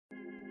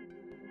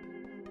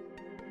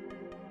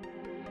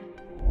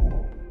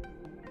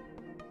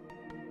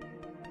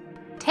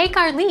Take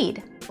our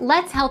lead.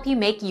 Let's help you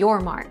make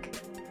your mark.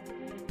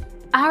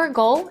 Our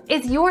goal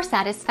is your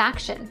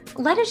satisfaction.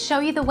 Let us show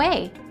you the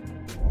way.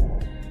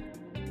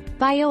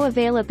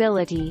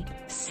 Bioavailability.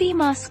 Sea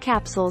moss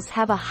capsules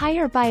have a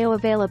higher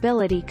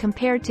bioavailability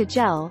compared to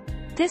gel.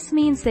 This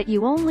means that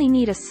you only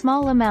need a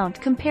small amount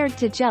compared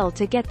to gel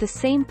to get the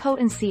same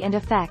potency and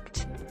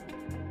effect.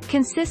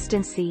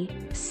 Consistency.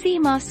 Sea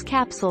moss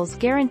capsules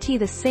guarantee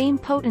the same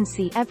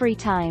potency every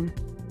time.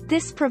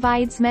 This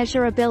provides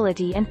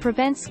measurability and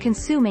prevents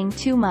consuming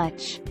too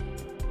much.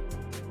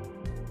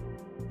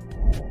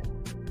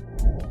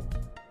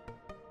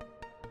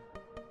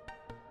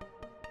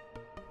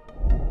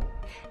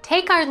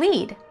 Take our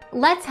lead.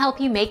 Let's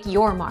help you make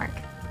your mark.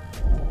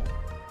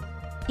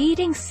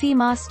 Eating sea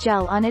moss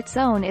gel on its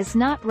own is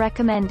not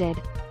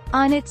recommended.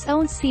 On its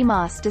own, sea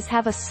moss does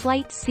have a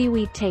slight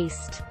seaweed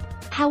taste.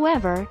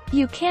 However,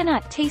 you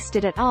cannot taste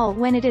it at all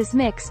when it is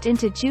mixed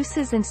into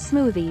juices and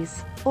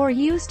smoothies, or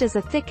used as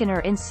a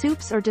thickener in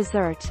soups or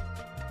dessert.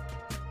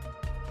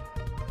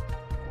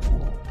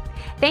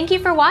 Thank you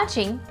for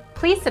watching.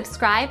 Please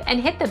subscribe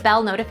and hit the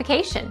bell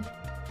notification.